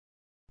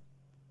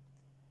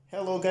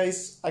Hello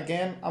guys,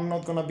 again I'm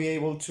not gonna be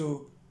able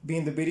to be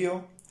in the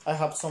video. I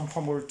have some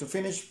homework to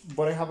finish,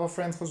 but I have a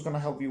friend who's gonna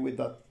help you with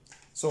that.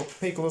 So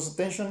pay close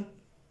attention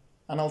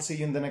and I'll see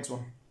you in the next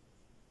one.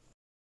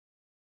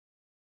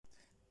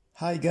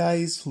 Hi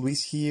guys,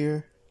 Luis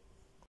here.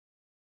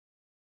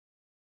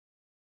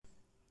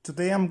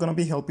 Today I'm gonna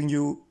be helping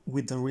you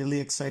with a really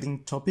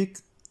exciting topic,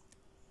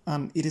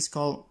 and it is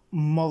called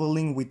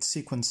modeling with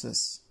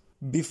sequences.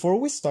 Before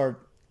we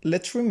start,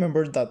 let's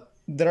remember that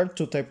there are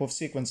two types of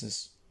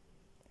sequences: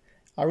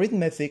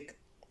 arithmetic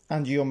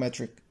and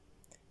geometric.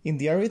 In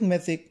the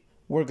arithmetic,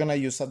 we're gonna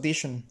use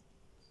addition.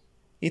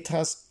 It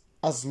has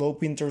a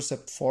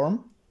slope-intercept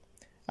form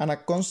and a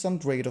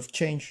constant rate of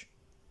change.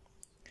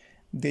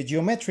 The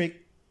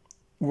geometric,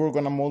 we're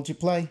gonna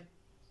multiply.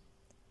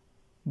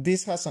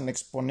 This has an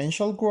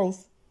exponential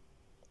growth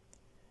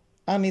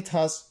and it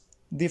has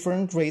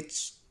different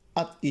rates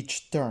at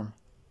each term,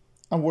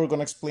 and we're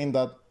gonna explain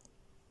that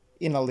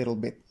in a little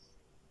bit.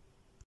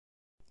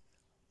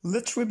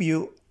 Let's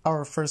review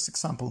our first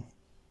example.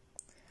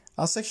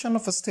 A section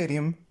of a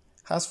stadium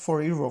has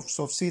 40 rows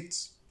of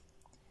seats.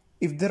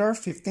 If there are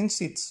 15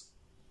 seats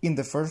in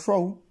the first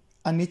row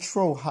and each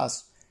row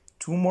has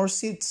 2 more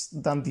seats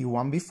than the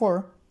one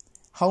before,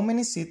 how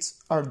many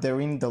seats are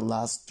there in the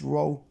last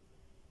row?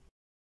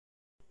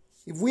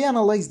 If we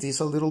analyze this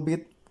a little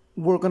bit,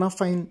 we're gonna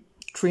find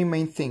 3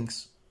 main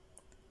things: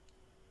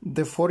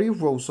 the 40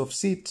 rows of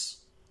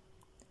seats,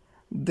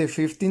 the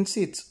 15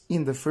 seats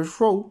in the first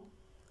row,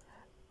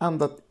 and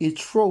that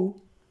each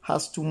row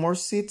has 2 more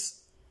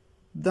seats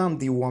than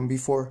the one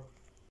before.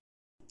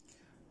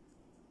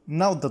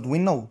 Now that we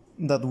know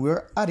that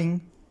we're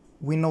adding,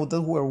 we know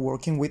that we're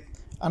working with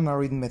an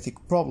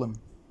arithmetic problem.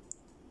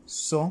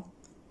 So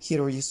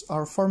here is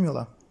our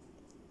formula.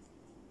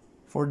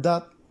 For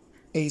that,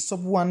 a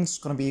sub 1 is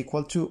going to be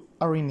equal to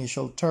our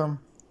initial term,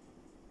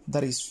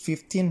 that is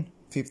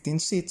 15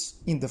 seats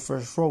in the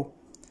first row,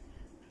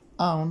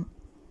 and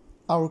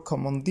our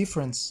common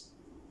difference,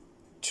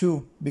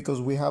 2,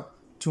 because we have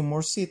 2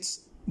 more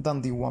seats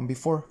than the one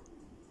before.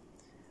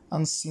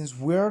 And since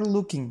we are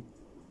looking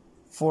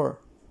for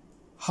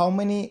how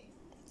many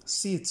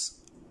seats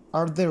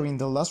are there in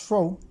the last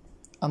row,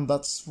 and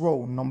that's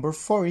row number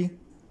 40,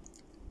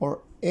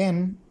 or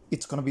n,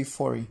 it's going to be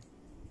 40.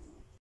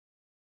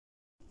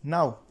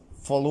 Now,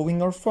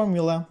 following our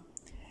formula,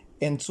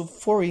 n sub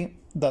 40,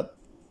 that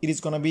it is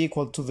going to be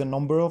equal to the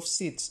number of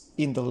seats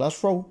in the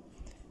last row,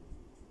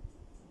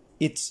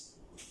 it's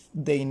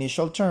the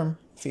initial term,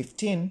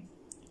 15,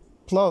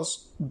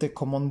 plus the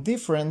common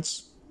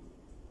difference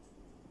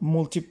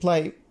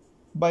multiplied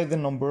by the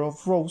number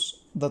of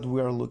rows that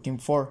we are looking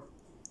for.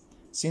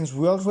 Since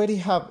we already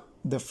have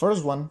the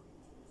first one,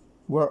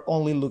 we're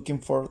only looking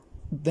for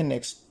the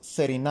next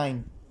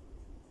 39.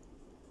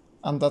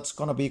 And that's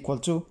going to be equal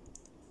to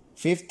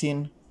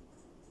 15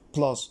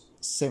 plus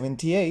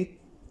 78,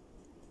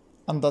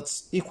 and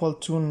that's equal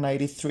to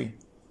 93.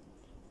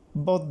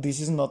 But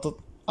this is not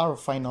our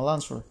final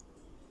answer.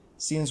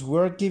 Since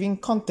we're giving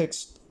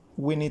context,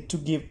 we need to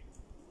give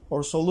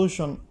our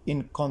solution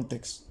in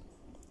context.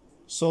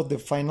 So the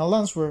final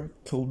answer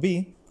could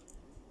be,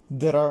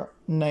 there are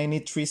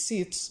 93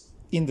 seats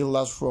in the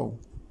last row.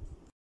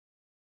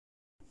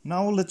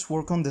 Now let's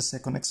work on the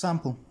second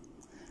example.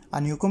 A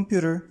new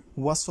computer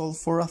was sold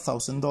for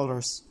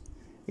 $1,000.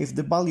 If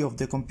the value of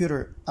the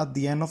computer at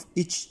the end of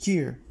each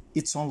year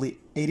is only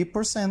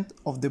 80%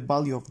 of the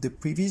value of the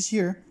previous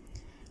year,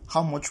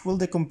 how much will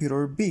the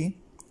computer be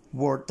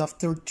worth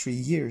after 3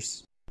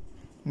 years?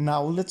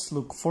 Now let's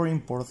look for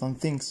important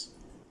things.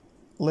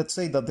 Let's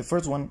say that the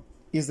first one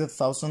is the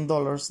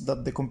 $1,000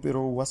 that the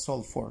computer was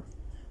sold for.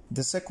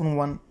 The second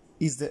one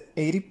is the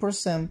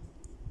 80%,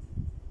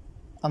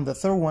 and the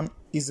third one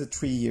is the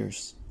 3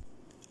 years.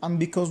 And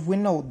because we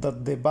know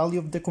that the value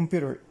of the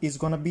computer is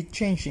going to be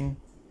changing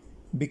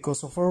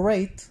because of a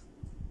rate,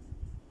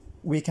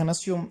 we can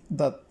assume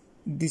that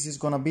this is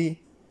going to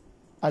be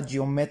a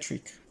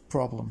geometric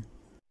problem.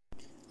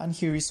 And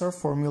here is our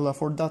formula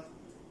for that.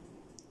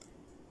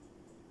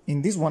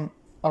 In this one,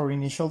 our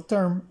initial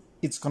term,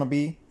 it's going to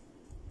be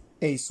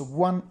a sub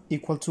 1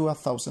 equal to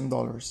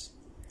 $1,000.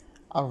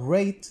 A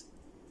rate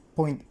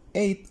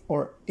 0.8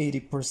 or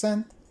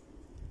 80%,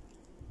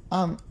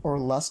 and our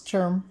last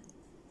term,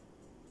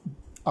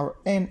 our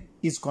n,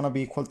 is going to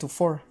be equal to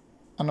 4,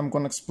 and I'm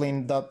going to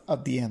explain that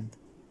at the end.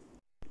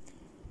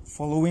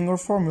 Following our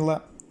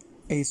formula,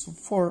 a sub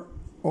 4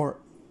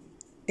 or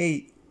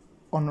a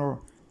on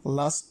our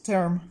last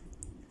term,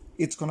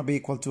 it's going to be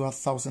equal to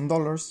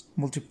 $1,000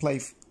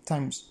 multiplied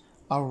times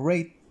our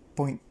rate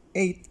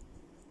 0.8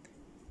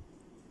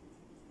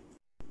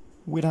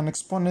 with an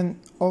exponent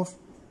of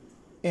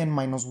n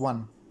minus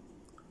 1.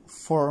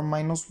 4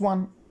 minus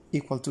 1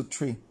 equal to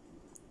 3.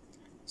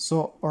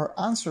 So our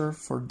answer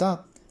for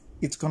that,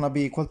 it's going to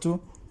be equal to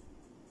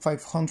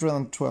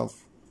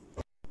 512.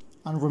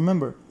 And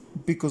remember,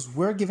 because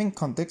we're giving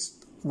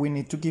context, we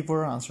need to give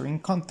our answer in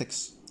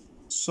context.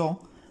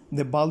 So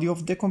the value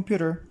of the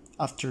computer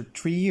after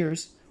 3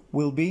 years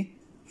will be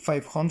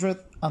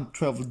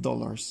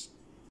 $512.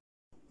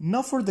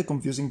 Now for the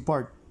confusing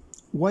part,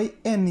 why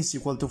n is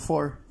equal to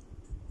 4?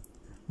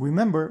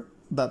 Remember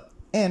that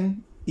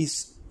n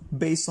is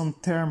based on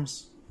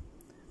terms,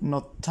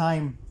 not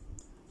time,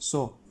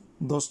 so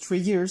those 3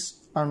 years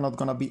are not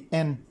gonna be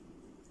n.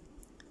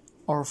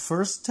 Our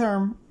first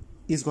term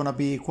is gonna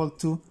be equal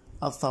to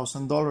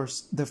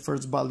 $1,000, the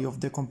first value of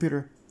the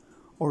computer.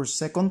 Our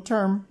second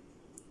term,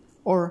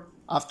 or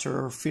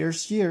after our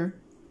first year,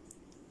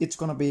 it's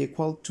gonna be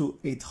equal to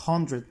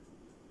 800.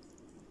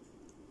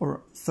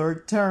 Our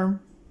third term,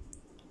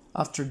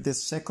 after the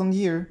second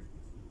year,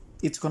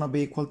 it's gonna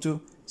be equal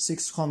to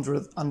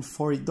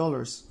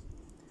 $640.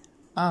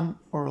 And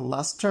our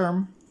last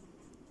term,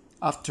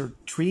 after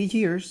 3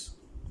 years,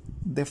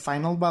 the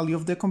final value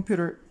of the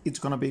computer is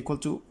gonna be equal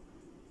to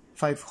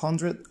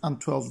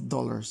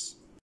 $512.